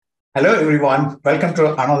Hello, everyone. Welcome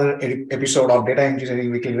to another episode of Data Engineering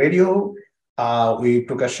Weekly Radio. We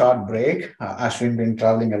took a short break. Ashwin been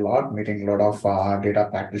traveling a lot, meeting a lot of data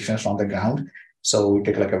practitioners on the ground. So we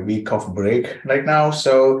took like a week of break right now.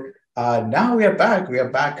 So now we are back. We are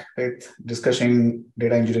back with discussing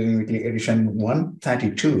Data Engineering Weekly Edition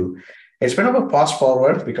 132. It's been a fast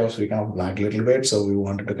forward because we kind of lagged a little bit. So we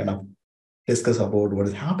wanted to kind of discuss about what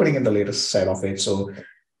is happening in the latest side of it. So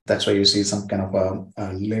that's why you see some kind of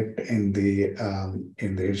a lift in the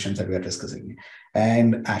editions that we are discussing.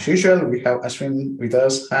 And as usual, we have Ashwin with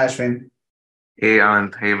us. Hi, Ashwin. Hey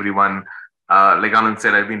Anand, hey everyone. Like Anand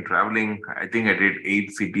said, I've been traveling. I think I did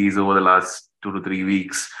 8 cities over the last 2 to 3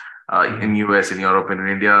 weeks in Mhm. US, in Europe, and in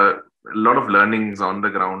India. A lot of learnings on the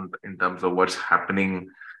ground in terms of what's happening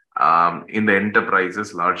in the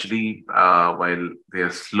enterprises, largely while they are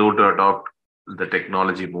slow to adopt the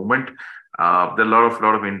technology movement. There are a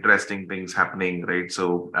lot of interesting things happening, right?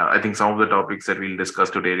 So I think some of the topics that we'll discuss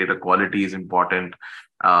today, data quality is important.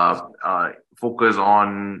 Uh, uh, Focus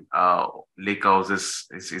on Lakehouse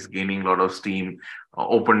is gaining a lot of steam.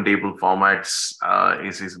 Open table formats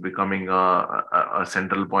is becoming a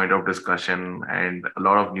central point of discussion, and a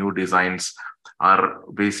lot of new designs are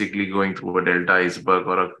basically going through a delta iceberg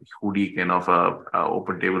or a hoodie kind of a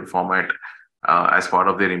open table format as part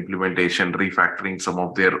of their implementation, refactoring some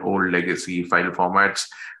of their old legacy file formats.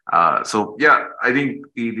 So yeah, I think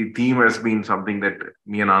the theme has been something that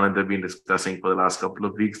me and Anand have been discussing for the last couple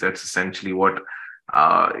of weeks. That's essentially what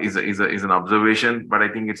is an observation, but I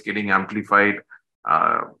think it's getting amplified.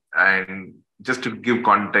 And just to give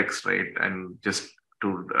context, right, and just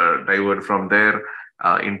to divert from there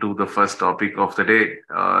into the first topic of the day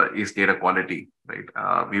is data quality,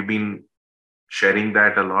 right? We've been sharing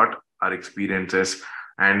that a lot, our experiences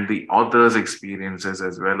and the author's experiences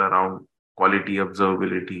as well around quality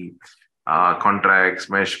observability, contracts,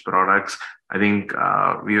 mesh products. I think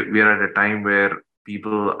we are at a time where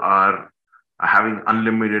people are having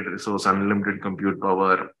unlimited resource, unlimited compute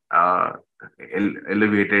power,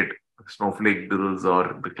 elevated snowflake bills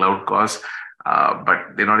or the cloud costs,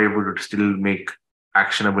 but they're not able to still make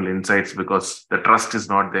actionable insights because the trust is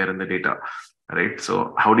not there in the data, right?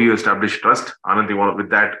 So how do you establish trust? Anand, with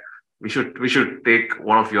that, we should take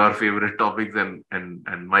one of your favorite topics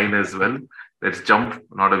and mine as well. Let's jump.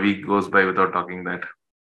 Not a week goes by without talking that.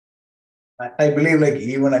 I believe like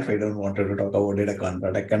even if I don't want to talk about data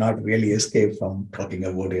contract, I cannot really escape from talking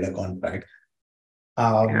about data contract.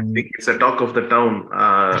 Yeah, I think Um, it's a talk of the town.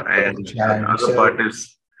 And the and other so part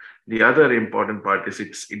is the other important part is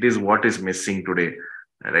it is what is missing today,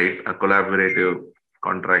 right? A collaborative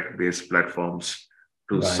contract-based platforms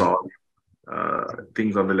to right. solve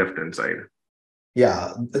things on the left hand side.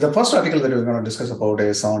 Yeah, the first article that we're going to discuss about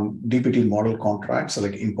is on DPT model contracts,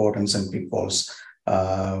 like importance and pitfalls,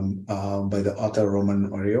 by the author Roman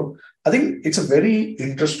Oreo. I think it's a very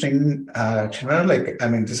interesting, like, I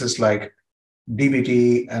mean, this is like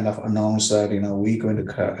DBT kind of announced that, we're going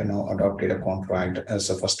to, adopt data contract as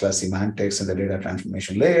a first class semantics in the data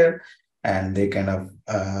transformation layer. And they kind of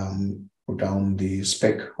put down the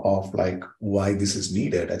spec of like why this is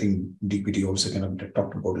needed. I think DBT also kind of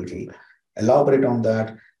talked about it a little, elaborate on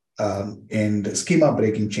that. And schema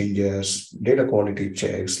breaking changes, data quality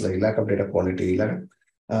checks, like lack of data quality,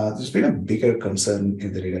 there's been a bigger concern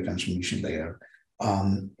in the data transformation layer.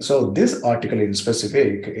 So this article in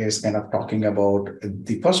specific is kind of talking about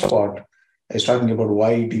the first part is talking about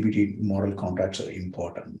why DBT model contracts are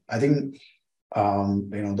important. I think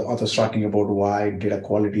the author's talking about why data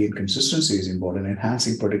quality and consistency is important,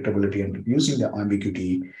 enhancing predictability and reducing the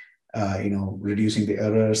ambiguity, reducing the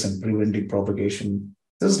errors and preventing propagation.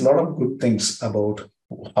 There's a lot of good things about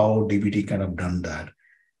how DBT kind of done that.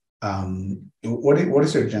 What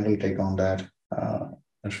is your general take on that,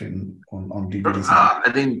 Ashwin, on DBT side?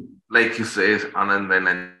 I think, like you say, Anand,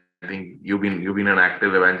 and I think you've been an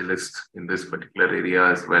active evangelist in this particular area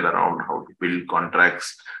as well around how to build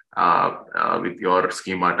contracts with your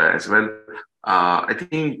schemata as well. I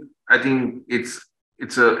think it's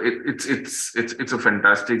a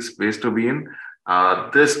fantastic space to be in.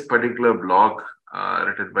 This particular blog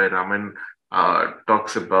written by Raman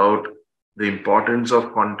talks about the importance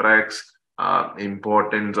of contracts,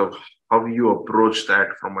 importance of how you approach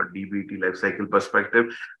that from a DBT lifecycle perspective,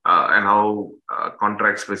 and how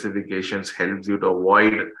contract specifications helps you to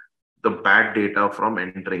avoid the bad data from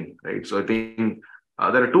entering, right? So I think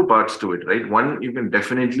there are two parts to it, right? One, you can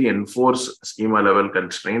definitely enforce schema level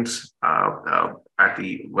constraints at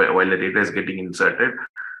the while the data is getting inserted,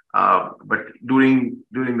 but during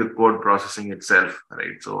the code processing itself,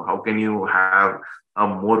 right? So how can you have a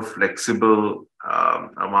more flexible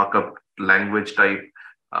a markup language type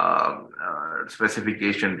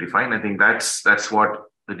specification defined. I think that's what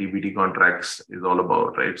the DBT contracts is all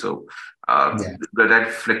about, right? So Yeah.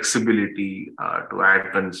 that flexibility to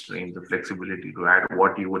add constraints, the flexibility to add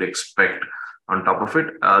what you would expect on top of it.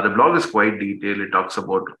 The blog is quite detailed. It talks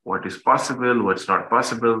about what is possible, what's not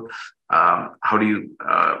possible. How do you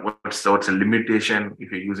what's a limitation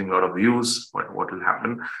if you're using a lot of views? What will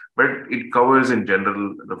happen? But it covers in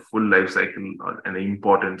general the full life cycle and the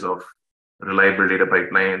importance of reliable data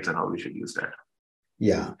pipelines and how we should use that.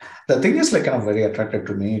 Yeah, the thing is like kind of very attractive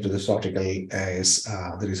to me to this article is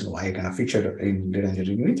the reason why I kind of featured in data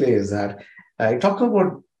engineering weekly is that I talk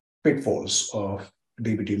about pitfalls of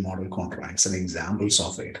DBT model contracts and examples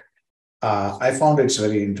of it. I found it's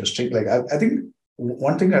very interesting. Like I think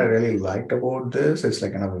one thing I really liked about this is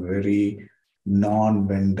like kind of a very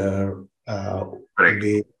non-vendor Correct.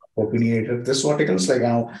 way opinionated this articles like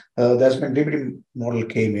now there's been DBT model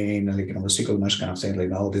came in and like the SQL mesh kind of saying like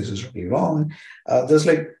no this is really wrong. There's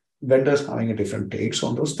like vendors having a different takes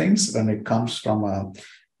on those things when it comes from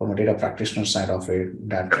a data practitioner side of it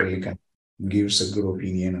that Correct. really kind of gives a good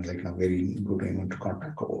opinion and like a very good way to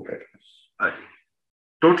contact about it.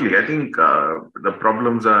 Totally. I think the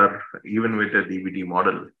problems are even with a DBT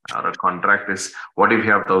model or a contract is what if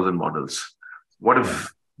you have 1,000 models? What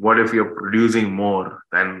Yeah. if you're producing more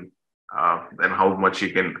than how much you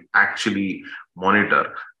can actually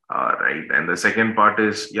monitor, right? And the second part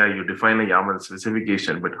is you define a YAML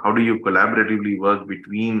specification, but how do you collaboratively work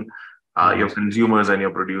between your Right. consumers and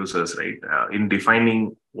your producers, right? In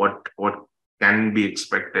defining what can be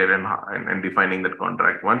expected and defining that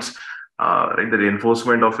contract once. Right, the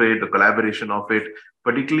reinforcement of it, the collaboration of it,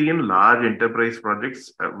 particularly in large enterprise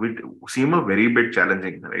projects, would seem a very bit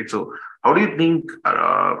challenging, right? So, how do you think,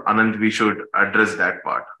 Anand, we should address that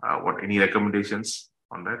part? What any recommendations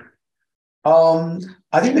on that? Um,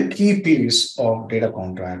 I think the key piece of data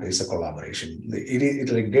contract is a collaboration.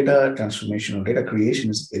 It like data transformation or data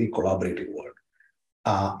creation is very collaborative work.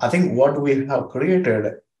 I think what we have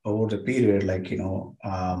created over the period, like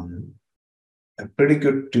pretty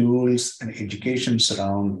good tools and educations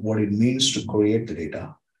around what it means to create the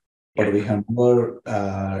data, but Yeah, we have never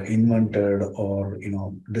invented or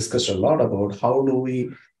discussed a lot about how do we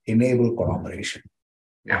enable collaboration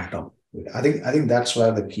yeah, on top of it. I think that's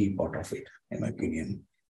where the key part of it, in my opinion.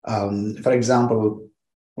 For example,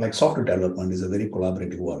 like software development is a very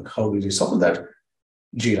collaborative work. How do we solve that?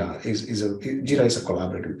 Jira is a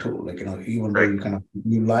collaborative tool. Like even though right. you kind of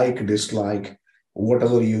you like dislike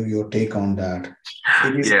whatever your take on that,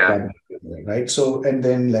 it is Yeah, collaborative, right? So and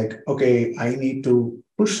then like okay, I need to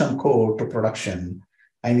push some code to production.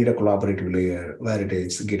 I need a collaborative layer where it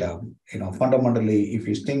is GitHub. Fundamentally, if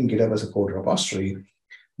you think GitHub as a code repository,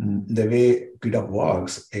 the way GitHub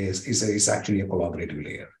works is actually a collaborative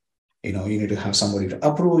layer. You need to have somebody to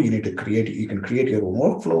approve. You can create your own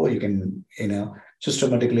workflow. You can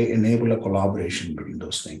systematically enable a collaboration between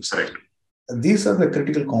those things. correct. These are the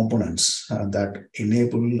critical components that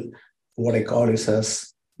enable what I call is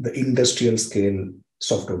as the industrial scale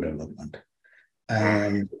software development.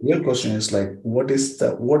 And the real question is like, what is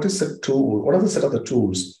the tool? What are the set of the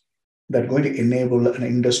tools that are going to enable an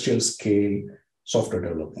industrial scale software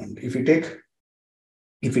development? If you take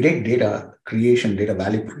data creation, data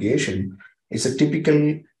value creation, it's a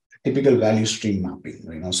typical value stream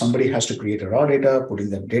mapping. Somebody has to create a raw data, putting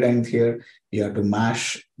that data in here. You have to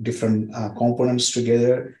mash different components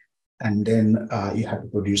together, and then you have to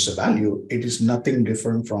produce a value. It is nothing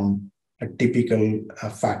different from a typical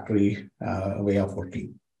factory way of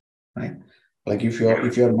working, right? Like Yeah,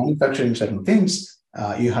 if you're manufacturing certain things,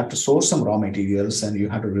 you have to source some raw materials and you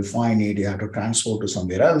have to refine it. You have to transport to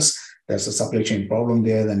somewhere else. There's a supply chain problem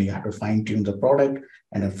there. Then you have to fine tune the product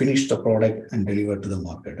and then finish the product and deliver to the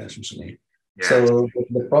market essentially. yeah, So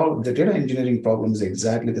the data engineering problem is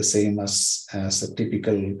exactly the same as a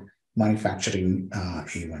typical manufacturing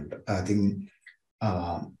event. I think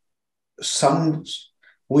uh, some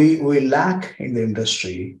we lack in the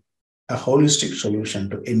industry a holistic solution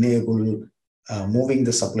to enable moving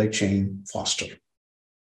the supply chain faster.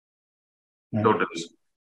 Right? totally.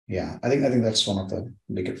 Yeah, I think that's one of the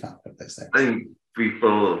bigger factors. That's that. I think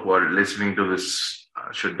people who are listening to this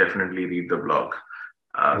should definitely read the blog.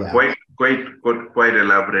 Yeah, Quite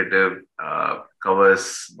elaborative,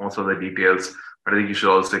 covers most of the details. But I think you should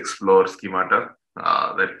also explore schemata.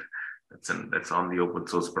 That's on the open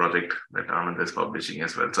source project that Anand is publishing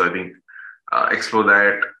as well. So I think explore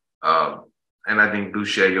that, and I think do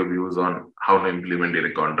share your views on how to implement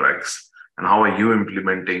data contracts and how are you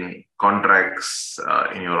implementing contracts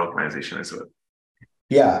in your organization as well.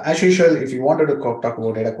 Yeah, as usual, if you wanted to talk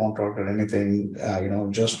about data contract or anything,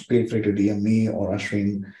 just feel free to DM me or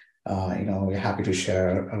Ashwin. We're happy to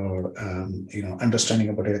share our, understanding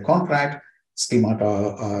about data contract, schemata,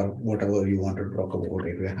 or whatever you want to talk about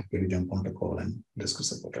it. We're happy to jump on the call and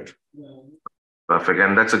discuss about it. Perfect.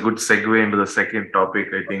 And that's a good segue into the second topic.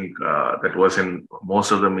 I think that was in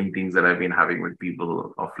most of the meetings that I've been having with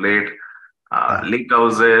people of late. Lake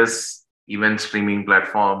houses, event streaming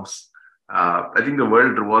platforms. I think the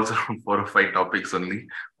world revolves around 4 or 5 topics only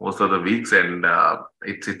most of the weeks, and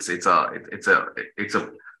it's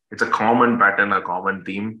a common pattern, a common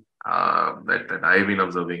theme that I've been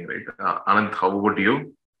observing. Right, Anand, how about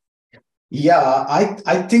you? Yeah,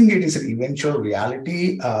 I think it is an eventual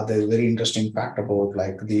reality. There's a very interesting fact about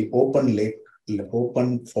like the open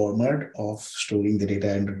format of storing the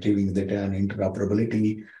data and retrieving the data and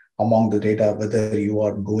interoperability among the data, whether you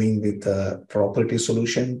are going with a property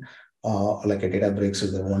solution, like a Databricks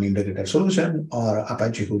is the one integrated solution, or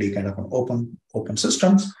Apache Hudi kind of an open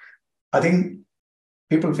systems. I think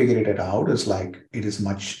people figured it out. It's like it is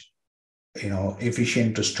much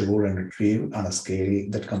efficient to store and retrieve on a scale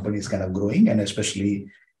that company is kind of growing, and especially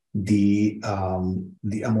the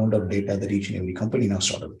amount of data that each and every company now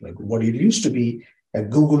started. Like what it used to be a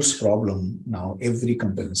Google's problem, now every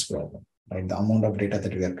company's problem. Right, the amount of data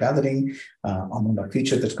that we are gathering, amount of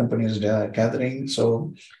feature that companies are gathering.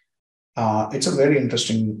 So it's a very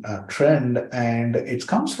interesting trend, and it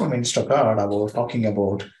comes from Instacart. I was talking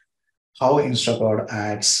about how Instacart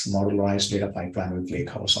adds modularized data pipeline with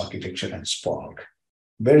LakeHouse Architecture and Spark.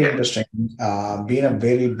 Very interesting. Being a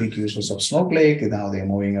very big users of Snowflake, now they're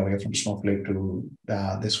moving away from Snowflake to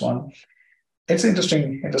this one. It's an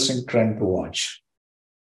interesting trend to watch,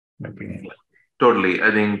 in my opinion. Totally. I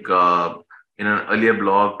think in an earlier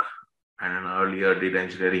blog and an earlier data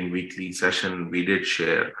engineering weekly session, we did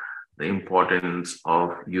share the importance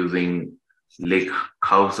of using lake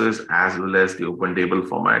houses as well as the open table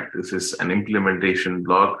format. This is an implementation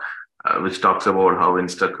blog which talks about how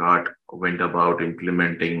Instacart went about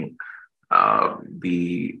implementing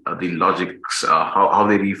the logics, how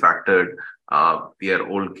they refactored their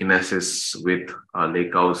old Kinesis with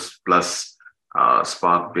Lakehouse plus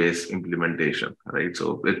Spark-based implementation, right?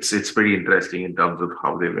 So it's pretty interesting in terms of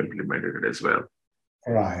how they've implemented it as well.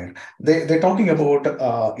 Right. They're talking about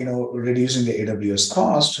reducing the AWS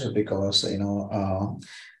cost because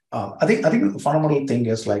I think the fundamental thing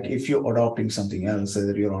is like if you're adopting something else,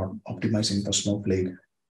 whether you're optimizing for Snowflake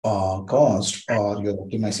cost or you're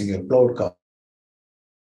optimizing your cloud cost.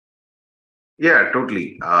 Yeah,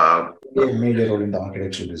 totally. A major role in the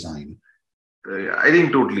architectural design. I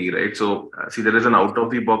think totally right. So see, there is an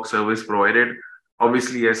out-of-the-box service provided.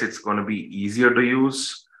 Obviously, yes, it's going to be easier to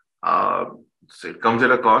use. So it comes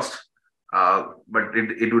at a cost, but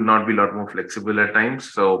it would not be a lot more flexible at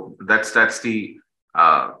times. So that's the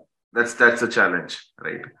challenge,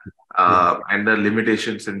 right? And the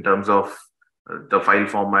limitations in terms of the file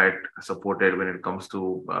format supported when it comes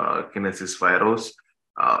to Kinesis Firos,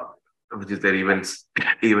 which is their event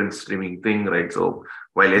streaming thing, right? So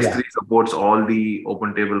while S3 supports all the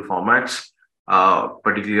open table formats,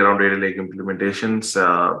 particularly around data lake implementations,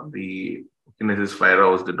 the Kinesis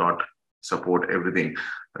Firehouse did not support everything,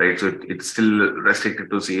 right? So it's still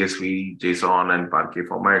restricted to CSV, JSON, and Parquet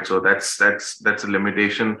format. So that's a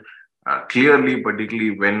limitation. Clearly,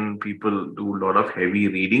 particularly when people do a lot of heavy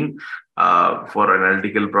reading for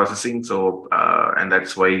analytical processing. So, and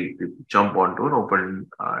that's why we jump onto an open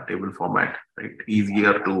table format, right?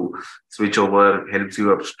 Easier to switch over, helps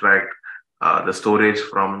you abstract the storage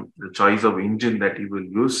from the choice of engine that you will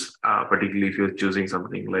use, particularly if you're choosing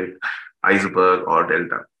something like Iceberg or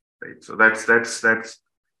Delta. Right. So that's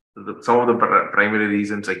some of the primary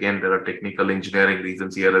reasons. Again, there are technical engineering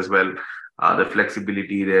reasons here as well. The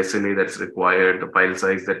flexibility, the SLA that's required, the file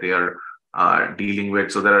size that they are dealing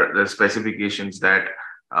with. So there are specifications that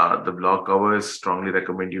the blog covers. Strongly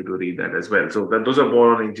recommend you to read that as well. So those are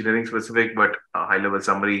more engineering specific, but a high level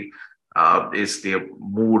summary is they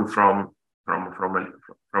moved from an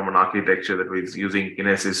architecture that was using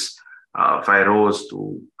Kinesis Firos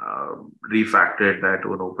to refactored that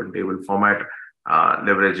to an open table format,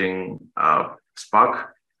 leveraging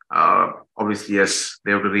Spark. Obviously, yes,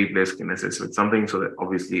 they have to replace Kinesis with something. So that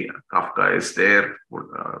obviously Kafka is there,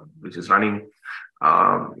 which is running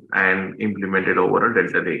and implemented over a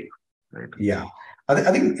Delta Lake. Right? Yeah.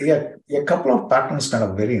 I think a couple of patterns kind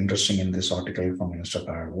of very interesting in this article from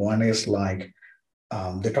Instacart. One is like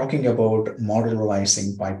they're talking about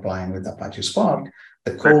modularizing pipeline with Apache Spark.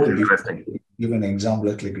 The code give an example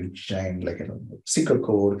like giant, like, SQL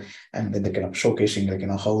code, and then they kind of showcasing, like,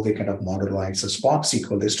 how they kind of modularize the Spark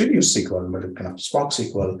SQL. They still use SQL, but it kind of Spark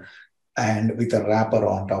SQL, and with a wrapper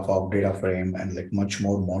on top of data frame, and like much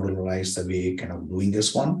more modularized the way kind of doing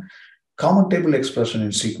this one. Common table expression in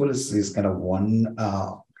SQL is kind of one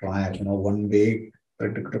one way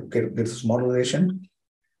to get this modularization.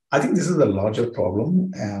 I think this is a larger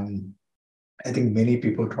problem, and I think many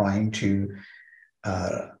people trying to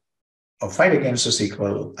fight against the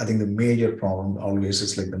SQL. I think the major problem always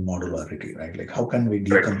is like the modularity, right? Like, how can we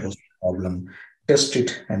decompose the problem, test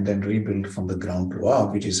it, and then rebuild from the ground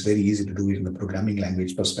up, which is very easy to do it in the programming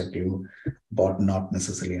language perspective, but not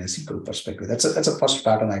necessarily in a SQL perspective. That's a first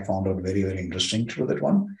pattern I found out very, very interesting through that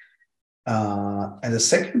one. And the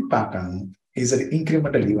second pattern is that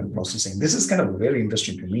incremental event processing. This is kind of very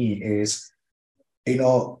interesting to me. Is,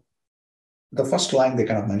 the first line they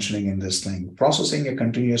kind of mentioning in this thing, processing a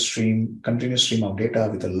continuous stream of data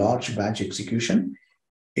with a large batch execution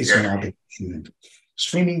is not an event.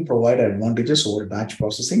 Streaming provide advantages over batch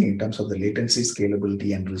processing in terms of the latency,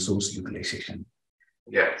 scalability, and resource utilization.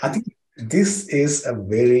 I think this is a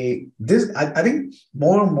very I think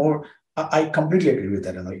more and more. I completely agree with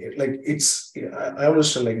that. Like, I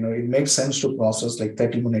always tell, like, it makes sense to process like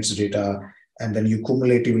 30 minutes data, and then you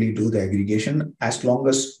cumulatively do the aggregation, as long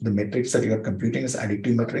as the metrics that you are computing is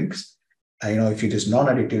additive metrics. If it is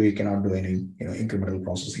non-additive, you cannot do any, incremental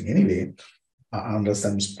processing anyway. I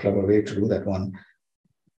understand some clever way to do that one.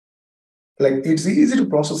 Like, it's easy to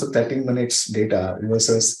process a 30 minutes data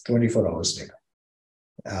versus 24 hours data.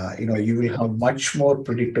 You will have much more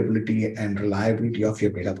predictability and reliability of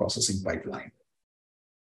your data processing pipeline.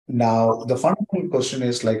 Now, the fundamental question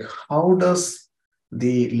is, like, how does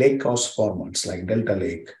the LakeHouse formats like Delta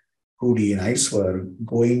Lake, Hudi, and Iceberg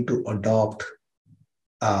going to adopt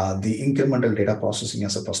the incremental data processing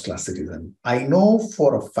as a first-class citizen? I know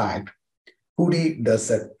for a fact Hudi does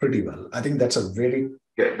that pretty well. I think that's a very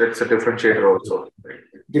that's a differentiator also.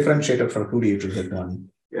 Differentiator for Hudi to that one.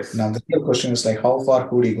 Yes. Now, the real question is, like, how far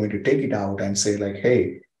Hudi going to take it out and say, like,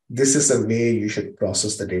 hey, this is the way you should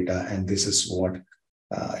process the data, and this is what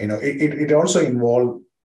it also involved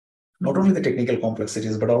not only the technical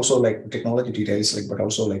complexities, but also like technology details, like, but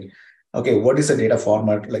also like, okay, what is the data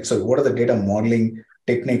format? Like, so what are the data modeling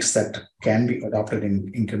techniques that can be adopted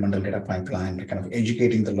in incremental data pipeline, kind of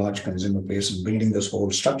educating the large consumer base and building this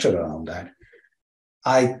whole structure around that?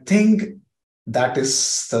 I think that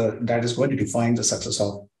is going to define the success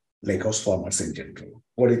of LakeHouse formats in general.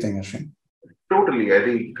 What do you think, Ashwin? Totally. I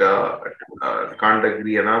think can't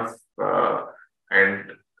agree enough.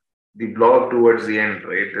 And the blog towards the end,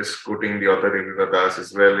 right, is quoting the author Ravinadas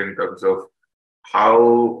as well in terms of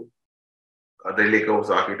how the LakeHouse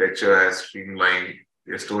architecture has streamlined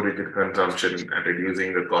the storage and consumption and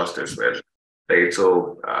reducing the cost as well, right?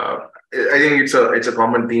 So I think it's a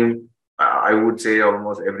common theme. I would say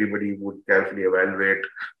almost everybody would carefully evaluate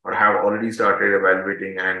or have already started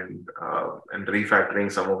evaluating and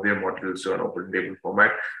refactoring some of their modules to an open table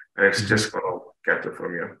format, and it's just going to capture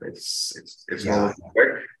from you. It's no,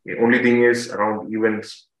 right? The only thing is around event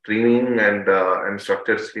streaming and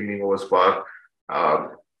structured streaming over Spark.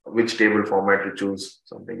 Which table format to choose,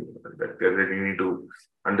 something that you need to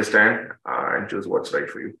understand and choose what's right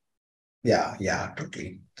for you. Yeah,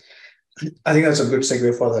 totally. I think that's a good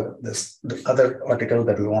segue for the other article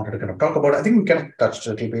that we wanted to kind of talk about. I think we kind of touched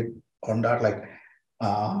a little bit on that, like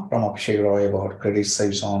from Abhishek Roy about credit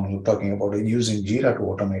size on talking about using Jira to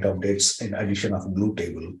automate updates in addition of Blue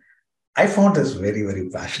Table. I found this very, very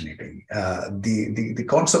fascinating. The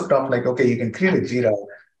concept of like, okay, you can create a Jira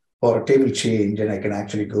for a table change, and I can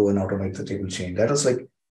actually go and automate the table change. That was like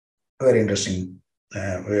a very interesting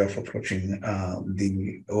way of approaching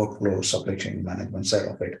the workflow supply chain management side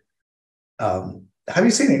of it. Have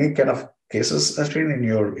you seen any kind of cases, Ashwin, in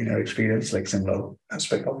your experience, like similar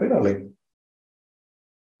aspect of it, or like?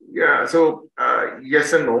 Yeah, so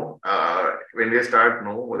yes and no. When they start,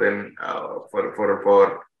 no. Then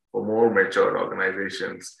for more mature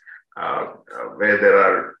organizations where there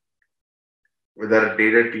are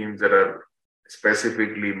data teams that are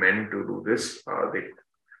specifically meant to do this,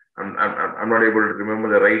 I'm not able to remember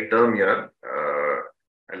the right term here.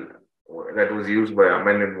 That was used by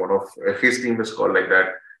Aman in one of his team is called like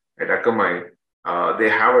that at Akamai. They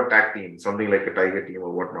have a tag team, something like a tiger team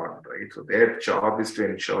or whatnot, right? So their job is to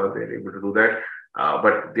ensure they're able to do that.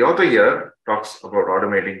 But the author here talks about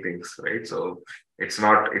automating things, right? So it's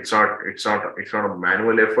not a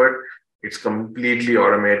manual effort. It's completely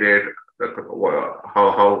automated.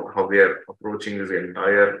 How they are approaching this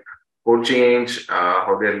entire code change,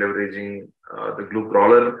 how they are leveraging the glue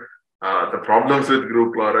crawler, the problems with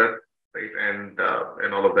glue crawler, right? And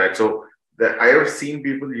all of that. So I have seen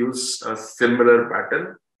people use a similar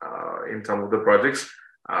pattern in some of the projects,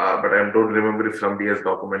 but I don't remember if somebody has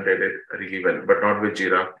documented it really well, but not with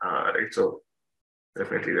Jira, right? So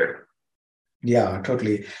definitely there. Yeah,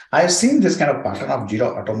 totally. I've seen this kind of pattern of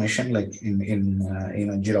Jira automation, like in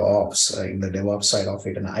Jira Ops, in the DevOps side of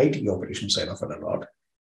it and IT operation side of it a lot.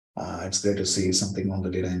 It's great to see something on the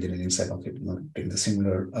data engineering side of it, in the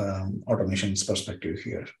similar automations perspective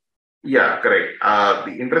here. Yeah, correct.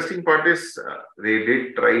 The interesting part is they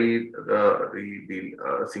did try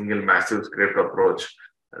the single massive script approach,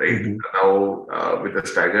 right? Mm-hmm. Now with the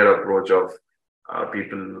staggered approach of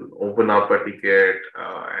people open up a ticket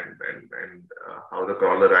and how the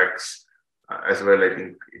crawler acts as well. I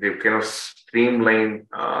think they've kind of streamlined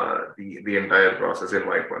the entire process in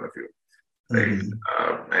my point of view, right?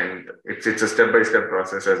 Mm-hmm. And it's a step by step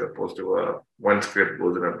process as opposed to one script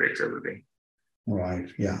goes and updates everything. Right.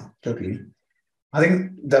 Yeah, totally. I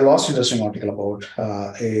think the last interesting article about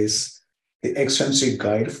is the extensive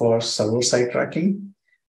guide for server-side tracking.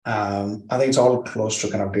 I think it's all close to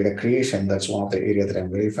kind of data creation. That's one of the areas that I'm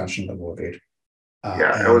very passionate about it.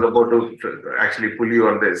 Yeah, I was And about to actually pull you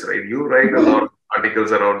on this, right? You write a lot of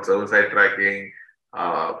articles around server-side tracking,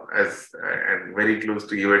 as and very close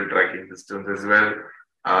to event tracking systems as well.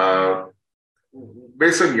 Uh,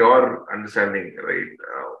 Based on your understanding, right?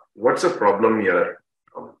 What's the problem here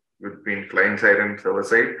between client side and server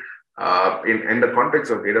side in the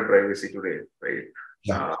context of data privacy today, right?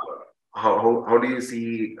 yeah, Uh, how do you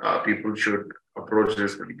see people should approach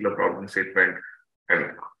this particular problem statement,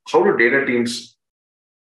 and how do data teams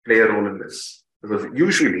play a role in this? Because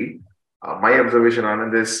usually, my observation on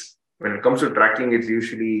this, when it comes to tracking, it's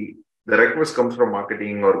usually the request comes from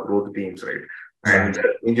marketing or growth teams, right? And right.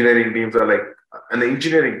 engineering teams are like, and the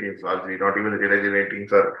engineering teams largely, not even the data engineering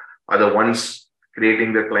teams are the ones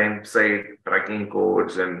creating the client side tracking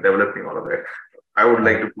codes and developing all of that. I would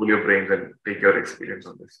like Right. to pull your brains and take your experience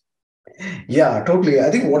on this. Yeah, totally. I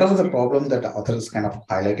think what are the problem that the author is kind of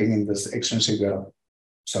highlighting in this extensive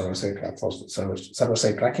server-side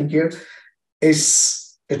server-side tracking here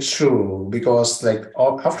is it's true because like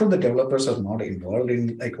after the developers are not involved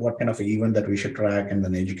in like what kind of event that we should track and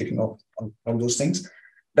then educating of all those things,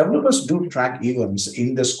 developers do track events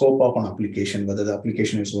in the scope of an application, whether the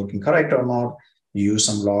application is working correct or not. You use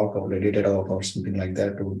some log or a data log or something like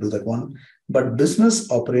that to do that one. But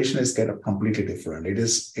business operation is kind of completely different. It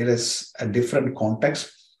is a different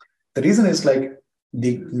context. The reason is like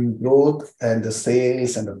the growth and the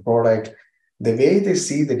sales and the product, the way they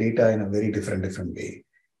see the data in a very different way.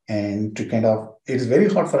 And to kind of, it's very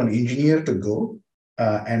hard for an engineer to go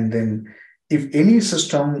and then if any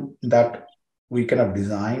system that we kind of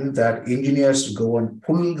design that engineers go and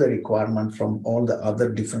pull the requirement from all the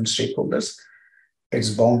other different stakeholders, it's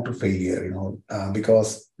bound to failure,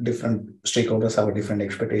 because different stakeholders have a different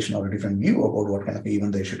expectation or a different view about what kind of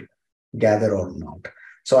event they should gather or not.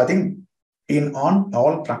 So I think in on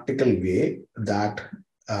all practical way that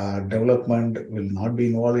development will not be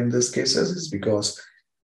involved in these cases is because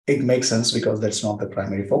it makes sense because that's not the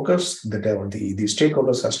primary focus. The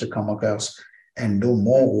stakeholders has to come across and do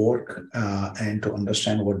more work and to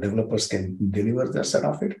understand what developers can deliver their side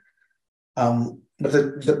of it. But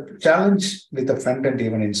the challenge with the front end,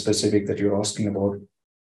 even in specific that you're asking about,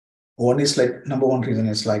 one is like number one reason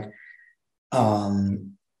is like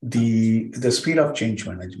the speed of change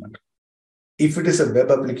management. If it is a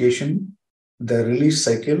web application, the release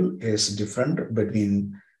cycle is different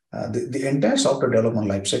between the entire software development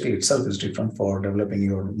lifecycle itself is different for developing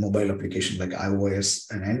your mobile application like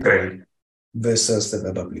iOS and Correct. Android versus the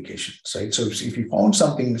web applications, right? So if you found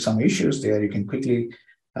some issues there, you can quickly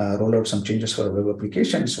roll out some changes for web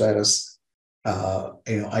applications, whereas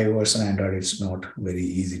iOS and Android, it's not very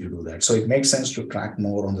easy to do that. So it makes sense to track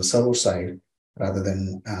more on the server side rather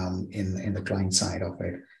than in the client side of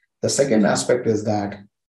it. The second aspect is that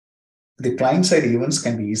the client side events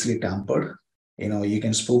can be easily tampered. You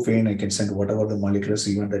can spoof in, you can send whatever the malicious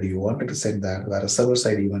event that you wanted to send that, whereas server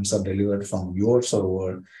side events are delivered from your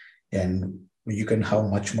server, and you can have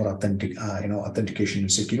much more authentication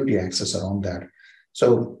and security access around that.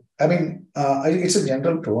 So, I mean, it's a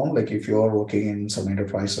general term. Like if you're working in some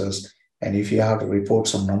enterprises and if you have to report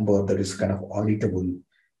some number that is kind of auditable,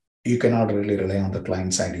 you cannot really rely on the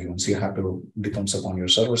client side events. You have to depend upon your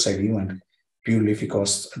server side event purely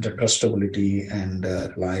because the trustability and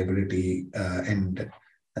reliability and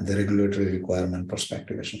the regulatory requirement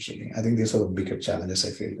perspective, essentially. I think these are the bigger challenges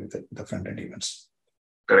I feel with the front end events.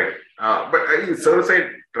 Correct. But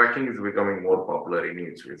server-side tracking is becoming more popular in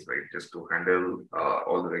each ways, right? Just to handle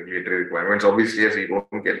all the regulatory requirements. Obviously, yes, you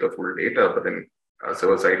don't get the full data, but then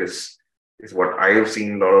server-side is is what I have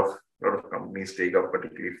seen a lot of companies take up,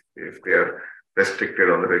 particularly if they are restricted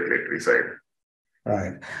on the regulatory side.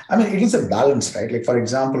 Right. I mean, it is a balance, right? Like, for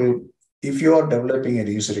example, if you are developing a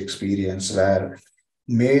user experience where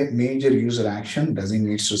major user action doesn't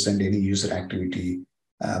need to send any user activity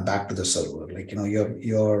back to the server, like,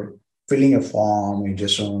 you're filling a form, you're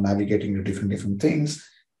just navigating to different things,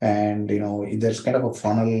 and there's kind of a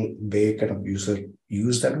funnel way kind of user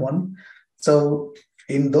use that one. So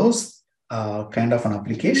in those kind of an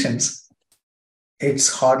applications, it's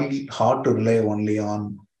hard to rely only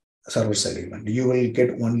on server side event. You will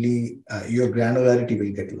get only your granularity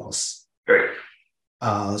will get lost. Right.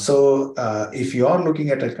 So if you are looking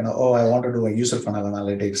at it kind of, oh, I want to do a user funnel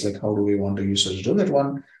analytics, like how do we want the users do that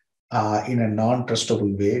one in a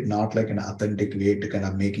non-trustable way, not like an authentic way to kind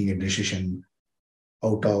of making a decision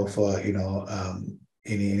out of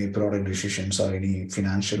any product decisions or any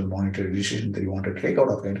financial monetary decision that you want to take out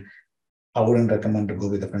of it. I wouldn't recommend to go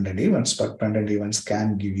with the front-end events, but front-end events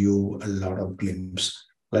can give you a lot of glimpse,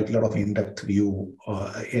 like a lot of in-depth view,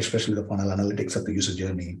 especially the funnel analytics of the user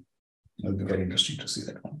journey. It'll be very interesting to see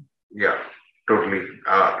that one. Yeah, totally.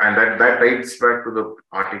 And that ties back to the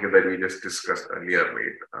article that we just discussed earlier,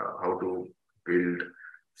 right? How to build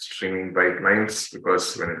streaming pipelines,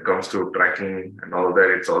 because when it comes to tracking and all that,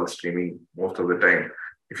 it's all streaming most of the time.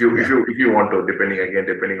 If you want to, depending on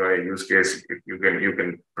your use case, you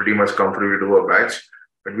can pretty much comfortably do a batch,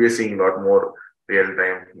 but we are seeing a lot more near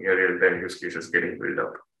real time use cases getting built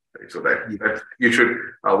up. Right? So that you should.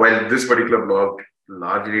 While this particular blog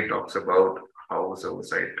largely talks about how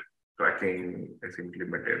server-side tracking is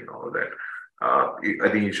implemented and all that, I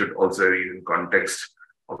think you should also read in context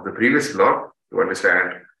of the previous blog to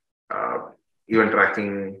understand event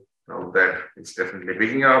tracking, all that is definitely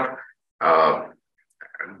picking up.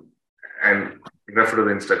 And refer to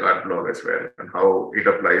the Instacart blog as well and how it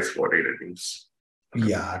applies for data teams.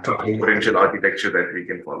 Yeah, totally. Potential architecture that we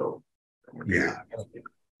can follow. Yeah,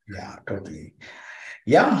 totally.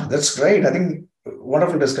 Yeah, that's great. I think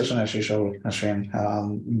wonderful discussion,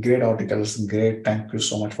 Ashwin. Great articles, great. Thank you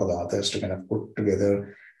so much for the authors to kind of put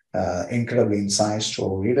together incredible insights to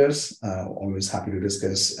our readers. Always happy to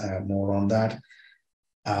discuss more on that.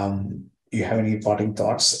 You have any parting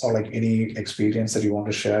thoughts or like any experience that you want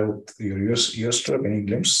to share with your trip? Any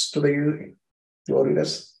glimpse to your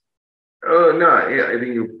readers? No, yeah, I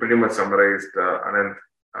think you pretty much summarized, Anand.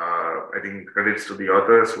 I think credits to the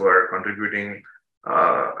authors who are contributing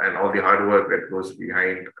and all the hard work that goes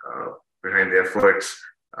behind the efforts.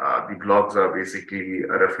 The blogs are basically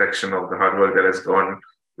a reflection of the hard work that has gone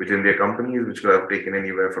within their companies, which could have taken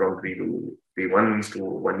anywhere from 3 months to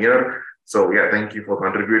 1 year. So yeah, thank you for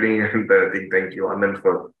contributing, and I think thank you, Anand,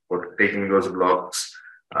 for taking those blogs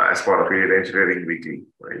as part of your engineering weekly,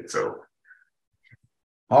 right? So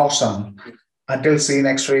awesome. Until see you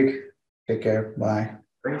next week. Take care. Bye.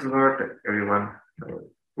 Thanks a lot, everyone.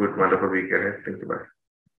 Good, wonderful week ahead. Thank you. Bye.